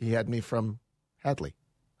Engelhardt. He had me from Hadley.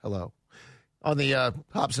 Hello. On the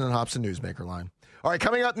Hobson & Hobson Newsmaker line. All right,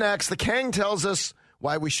 coming up next, the King tells us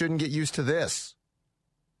why we shouldn't get used to this.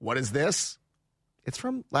 What is this? It's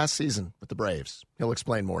from last season with the Braves. He'll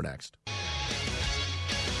explain more next.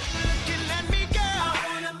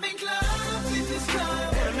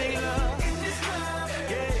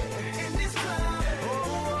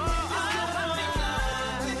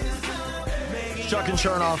 Chuck and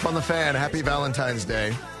Chernoff on the Fan. Happy Valentine's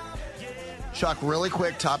Day. Chuck, really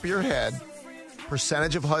quick, top of your head,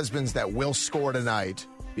 percentage of husbands that will score tonight,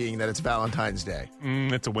 being that it's Valentine's Day.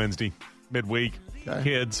 It's a Wednesday, midweek. Okay.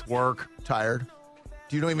 Kids, work. Tired.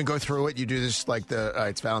 You don't even go through it. You do this like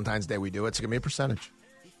it's Valentine's Day, we do it. So give me a percentage.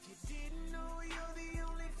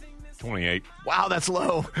 28. Wow, that's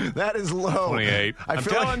low. That is low. 28. I'm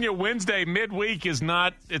telling you, Wednesday, midweek is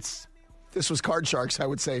not, it's... This was Card Sharks, I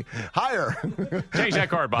would say higher. Change that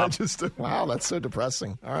card, Bob. Wow, that's so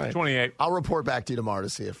depressing. All right. 28. I'll report back to you tomorrow to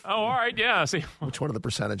see if... Oh, all right, yeah. See which one of the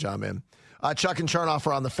percentage I'm in. Chuck and Chernoff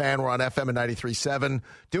are on the Fan. We're on FM at 93.7.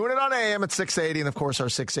 Doing it on AM at 680. And, of course, our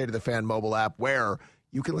 680 The Fan mobile app where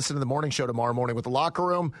You can listen to the morning show tomorrow morning with The Locker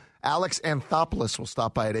Room. Alex Anthopoulos will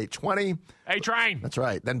stop by at 8:20. Hey, Train. That's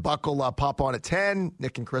right. Then Buck will pop on at 10.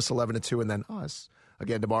 Nick and Chris 11 to 2, and then us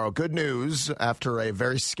again tomorrow. Good news, after a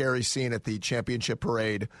very scary scene at the championship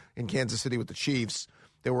parade in Kansas City with the Chiefs,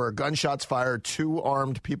 there were gunshots fired. 2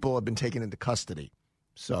 armed people have been taken into custody.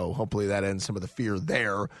 So hopefully that ends some of the fear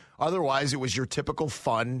there. Otherwise, it was your typical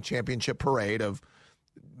fun championship parade of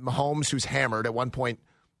Mahomes, who's hammered at one point,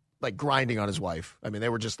 like grinding on his wife. I mean, they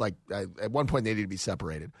were just like, at one point they needed to be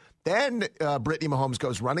separated. Then Brittany Mahomes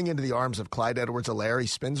goes running into the arms of Clyde Edwards-Helaire. He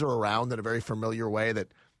spins her around in a very familiar way that,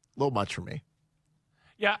 a little much for me.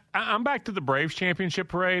 Yeah, I'm back to the Braves championship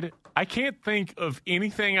parade. I can't think of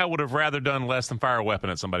anything I would have rather done less than fire a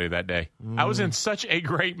weapon at somebody that day. I was in such a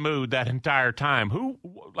great mood that entire time.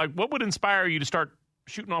 What would inspire you to start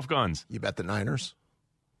shooting off guns? You bet the Niners.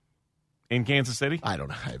 In Kansas City? I don't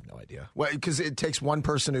know. I have no idea. Well, because it takes one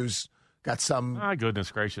person who's got some goodness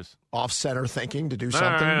gracious off-center thinking to do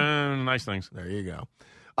something. Nice things. There you go.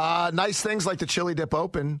 Nice things like the Chili Dip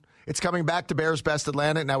Open. It's coming back to Bears Best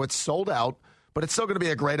Atlanta. Now it's sold out, but it's still going to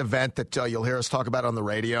be a great event that you'll hear us talk about on the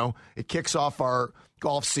radio. It kicks off our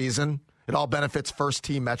golf season. It all benefits First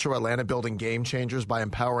Tee Metro Atlanta, building game changers by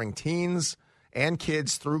empowering teens and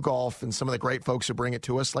kids through golf, and some of the great folks who bring it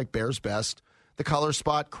to us, like Bears Best, The Color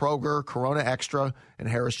Spot, Kroger, Corona Extra, and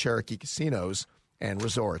Harris Cherokee Casinos and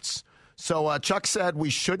Resorts. So Chuck said we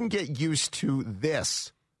shouldn't get used to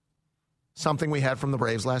this, something we had from the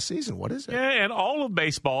Braves last season. What is it? Yeah, and all of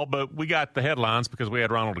baseball, but we got the headlines because we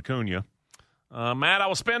had Ronald Acuna. Matt, I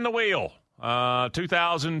will spin the wheel.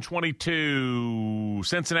 2022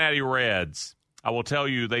 Cincinnati Reds. I will tell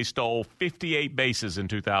you they stole 58 bases in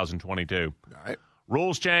 2022. All right.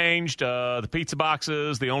 Rules changed, the pizza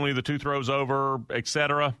boxes, only the 2 throws over,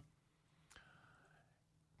 etc.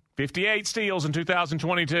 58 steals in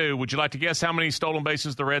 2022. Would you like to guess how many stolen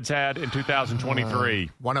bases the Reds had in 2023?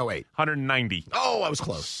 108. 190. Oh, I was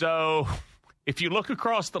close. So if you look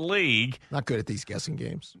across the league. Not good at these guessing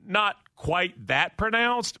games. Not quite that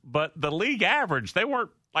pronounced, but the league average, they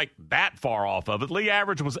weren't like that far off of it. League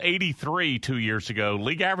average was 83 2 years ago.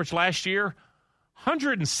 League average last year,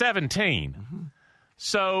 117. Mm-hmm.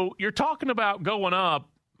 So you're talking about going up,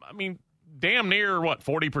 I mean, damn near,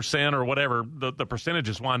 40% or whatever the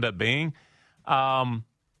percentages wind up being. And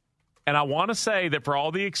I want to say that for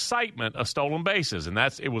all the excitement of stolen bases, and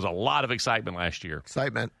it was a lot of excitement last year.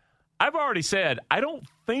 Excitement. I've already said I don't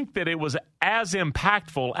think that it was as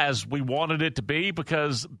impactful as we wanted it to be,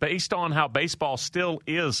 because based on how baseball still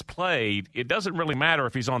is played, it doesn't really matter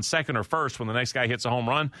if he's on second or first when the next guy hits a home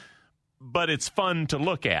run, but it's fun to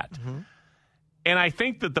look at. Mm-hmm. And I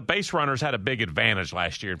think that the base runners had a big advantage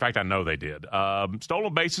last year. In fact, I know they did.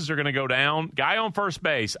 Stolen bases are going to go down. Guy on first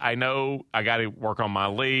base, I know I got to work on my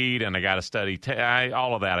lead and I got to study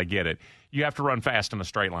all of that. I get it. You have to run fast in a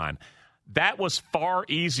straight line. That was far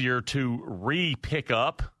easier to re-pick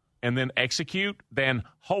up and then execute than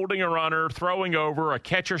holding a runner, throwing over, a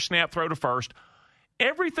catcher snap throw to first.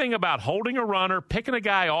 Everything about holding a runner, picking a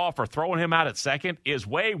guy off, or throwing him out at second is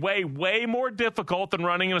way, way, way more difficult than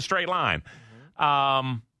running in a straight line.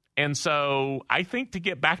 And so I think to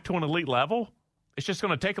get back to an elite level, it's just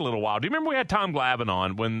going to take a little while. Do you remember we had Tom Glavine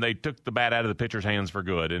on when they took the bat out of the pitcher's hands for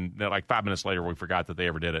good, and like 5 minutes later we forgot that they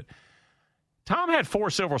ever did it? Tom had 4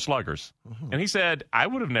 silver sluggers, and he said, I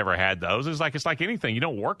would have never had those. It's like anything. You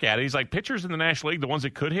don't work at it. He's like, pitchers in the National League, the ones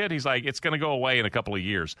that could hit, he's like, it's going to go away in a couple of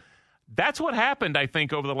years. That's what happened, I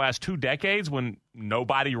think, over the last 2 decades when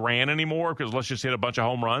nobody ran anymore because let's just hit a bunch of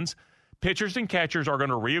home runs. Pitchers and catchers are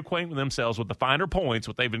going to reacquaint themselves with the finer points,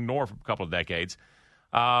 what they've ignored for a couple of decades.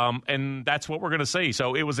 And that's what we're going to see.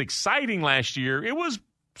 So it was exciting last year. It was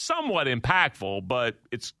somewhat impactful, but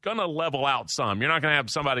it's going to level out some. You're not going to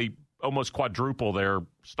have somebody almost quadruple their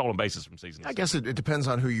stolen bases from season. I guess it depends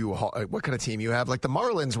on what kind of team you have. Like the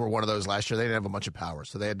Marlins were one of those last year. They didn't have a bunch of power,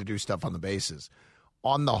 so they had to do stuff on the bases.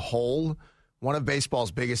 On the whole, one of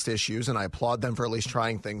baseball's biggest issues, and I applaud them for at least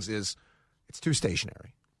trying things, is it's too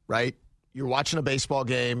stationary, right? You're watching a baseball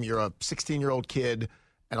game, you're a 16-year-old kid,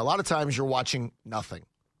 and a lot of times you're watching nothing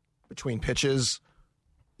between pitches.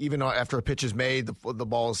 Even after a pitch is made, the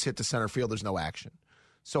ball is hit to center field, there's no action.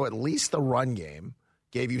 So at least the run game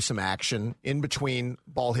gave you some action in between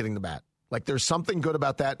ball hitting the bat. Like there's something good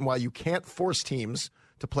about that, and while you can't force teams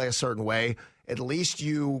to play a certain way, at least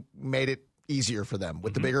you made it easier for them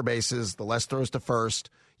with the bigger bases, the less throws to first.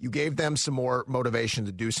 You gave them some more motivation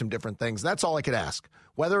to do some different things. That's all I could ask.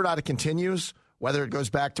 Whether or not it continues, whether it goes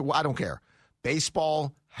back to, I don't care.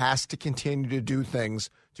 Baseball has to continue to do things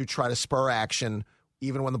to try to spur action,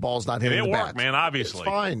 even when the ball's not hitting the bat. It worked, man, obviously. It's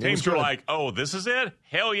fine. Teams were like, oh, this is it?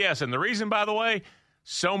 Hell yes. And the reason, by the way,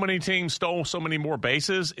 so many teams stole so many more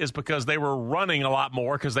bases is because they were running a lot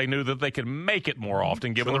more because they knew that they could make it more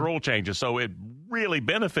often given the rule changes. So it really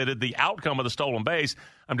benefited the outcome of the stolen base.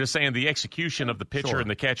 I'm just saying the execution of the pitcher and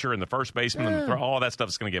the catcher and the first baseman and all that stuff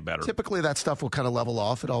is going to get better. Typically that stuff will kind of level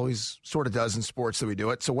off. It always sort of does in sports that we do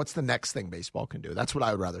it. So what's the next thing baseball can do? That's what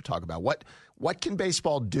I would rather talk about. What can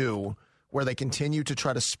baseball do where they continue to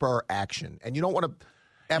try to spur action? And you don't want to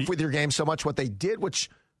F with your game so much. What they did, which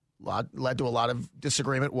led to a lot of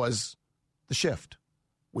disagreement, was the shift.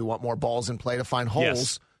 We want more balls in play to find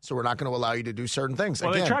holes, so we're not going to allow you to do certain things.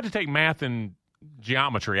 Well, they tried to take math and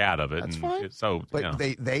geometry out of it. That's fine. But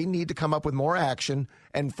they need to come up with more action.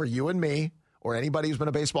 And for you and me, or anybody who's been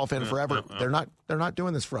a baseball fan forever, they're not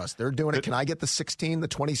doing this for us. They're doing it. Can I get the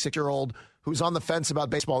 26-year-old who's on the fence about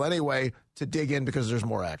baseball anyway to dig in because there's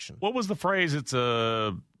more action? What was the phrase? It's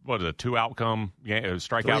a two-outcome game,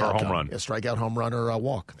 strikeout or home run? Yeah, strikeout, home run, or a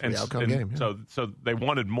walk. Three-outcome game. Yeah. So they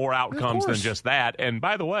wanted more outcomes than just that. And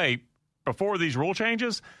by the way, before these rule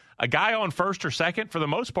changes, a guy on first or second, for the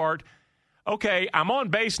most part, okay, I'm on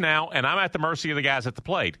base now, and I'm at the mercy of the guys at the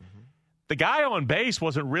plate. The guy on base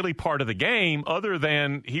wasn't really part of the game other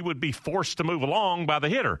than he would be forced to move along by the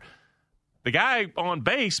hitter. The guy on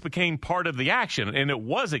base became part of the action, and it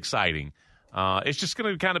was exciting. It's just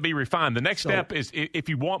going to kind of be refined. The next step is, if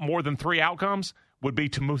you want more than three outcomes, would be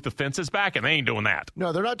to move the fences back, and they ain't doing that.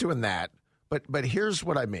 No, they're not doing that. But here's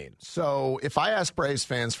what I mean. So if I ask Braves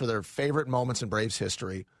fans for their favorite moments in Braves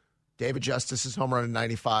history, David Justice's home run in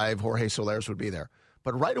 95, Jorge Soler's would be there.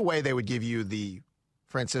 But right away they would give you the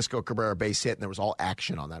Francisco Cabrera base hit, and there was all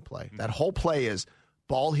action on that play. That whole play is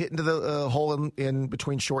ball hit into the hole in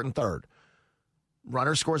between short and third.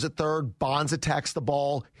 Runner scores at third. Bonds attacks the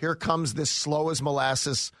ball. Here comes this slow as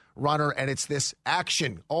molasses runner, and it's this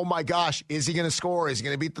action. Oh, my gosh. Is he going to score? Is he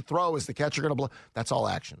going to beat the throw? Is the catcher going to blow? That's all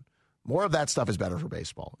action. More of that stuff is better for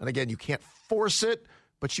baseball. And, again, you can't force it,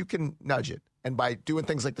 but you can nudge it. And by doing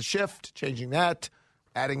things like the shift, changing that,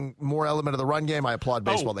 adding more element of the run game, I applaud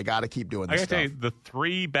baseball. They got to keep doing this stuff. I got to tell you, the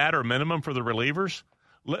 3-batter minimum for the relievers,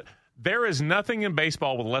 there is nothing in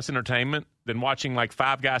baseball with less entertainment than watching like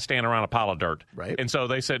 5 guys stand around a pile of dirt. Right. And so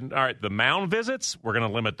they said, all right, the mound visits, we're going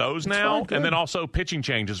to limit those now. And then also pitching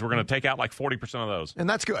changes, we're going to take out like 40% of those. And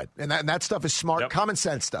that's good. And that stuff is smart, common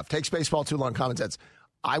sense stuff. Takes baseball too long, common sense.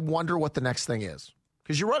 I wonder what the next thing is.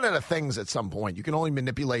 Because you run out of things at some point. You can only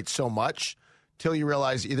manipulate so much till you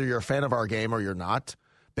realize either you're a fan of our game or you're not.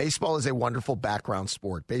 Baseball is a wonderful background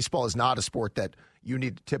sport. Baseball is not a sport that you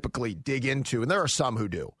need to typically dig into. And there are some who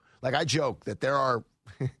do. Like I joke that there are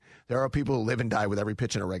people who live and die with every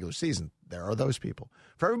pitch in a regular season. There are those people.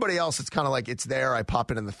 For everybody else, it's kind of like it's there. I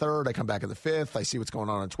pop in the 3rd. I come back in the 5th. I see what's going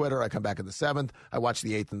on Twitter. I come back in the 7th. I watch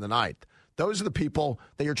the 8th and the 9th. Those are the people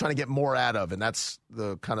that you're trying to get more out of, and that's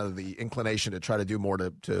the kind of the inclination to try to do more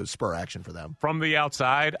to spur action for them. From the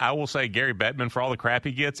outside, I will say Gary Bettman, for all the crap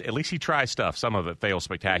he gets, at least he tries stuff. Some of it fails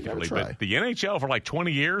spectacularly. But the NHL for like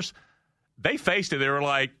 20 years, they faced it. They were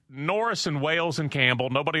like Norris and Wales and Campbell.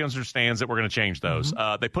 Nobody understands that we're going to change those.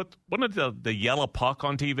 They put, wasn't it the yellow puck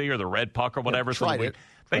on TV or the red puck or whatever?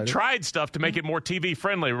 They tried stuff to make it more TV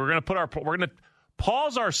friendly. We're going to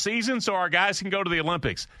pause our season so our guys can go to the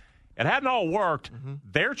Olympics. It hadn't all worked.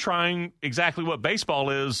 They're trying exactly what baseball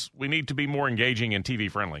is. We need to be more engaging and TV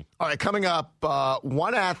friendly. All right, coming up,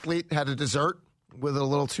 one athlete had a dessert with a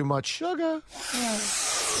little too much sugar.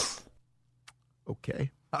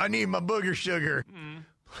 Okay. I need my booger sugar.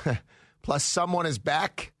 Plus, someone is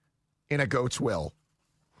back in a goat's will.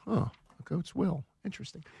 Huh, a goat's will.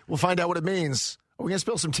 Interesting. We'll find out what it means. Are we going to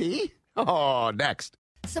spill some tea? Oh, next.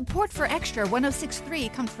 Support for Extra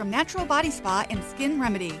 106.3 comes from Natural Body Spa and Skin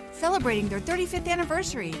Remedy, celebrating their 35th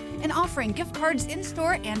anniversary and offering gift cards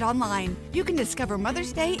in-store and online. You can discover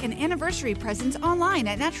Mother's Day and anniversary presents online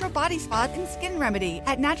at Natural Body Spa and Skin Remedy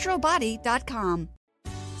at naturalbody.com.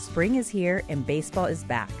 Spring is here and baseball is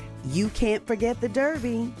back. You can't forget the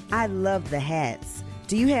Derby. I love the hats.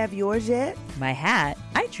 Do you have yours yet? My hat?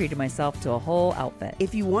 I treated myself to a whole outfit.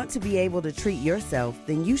 If you want to be able to treat yourself,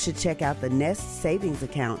 then you should check out the Nest Savings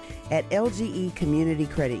Account at LGE Community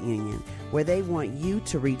Credit Union, where they want you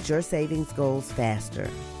to reach your savings goals faster.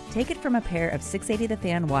 Take it from a pair of 680 The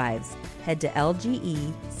Fan wives. Head to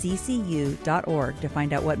lgeccu.org to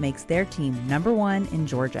find out what makes their team #1 in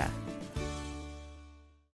Georgia.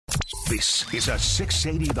 This is a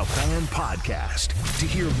 680 The Fan podcast. To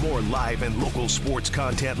hear more live and local sports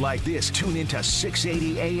content like this, tune into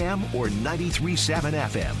 680 AM or 93.7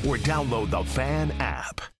 FM or download the Fan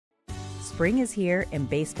app. Spring is here and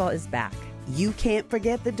baseball is back. You can't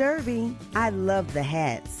forget the Derby. I love the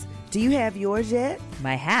hats. Do you have yours yet?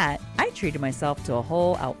 My hat? I treated myself to a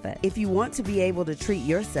whole outfit. If you want to be able to treat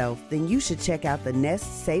yourself, then you should check out the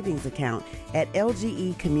Nest Savings Account at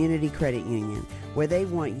LGE Community Credit Union, where they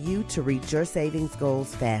want you to reach your savings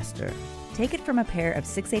goals faster. Take it from a pair of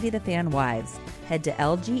 680 The Fan wives. Head to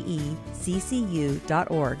lgeccu.org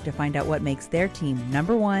to find out what makes their team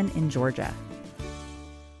 #1 in Georgia.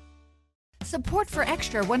 Support for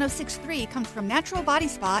Extra 106.3 comes from Natural Body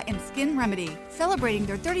Spa and Skin Remedy, celebrating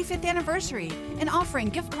their 35th anniversary and offering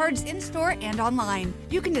gift cards in-store and online.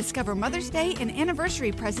 You can discover Mother's Day and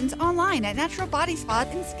anniversary presents online at Natural Body Spa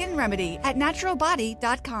and Skin Remedy at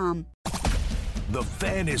naturalbody.com. The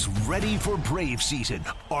Fan is ready for Brave season.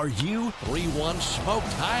 Are you? 3-1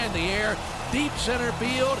 smoked high in the air, deep center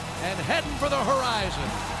field, and heading for the horizon.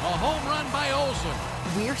 A home run by Olsen.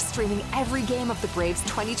 We're streaming every game of the Braves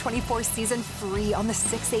 2024 season free on the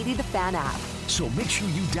 680 The Fan app. So make sure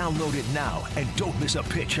you download it now and don't miss a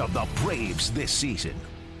pitch of the Braves this season.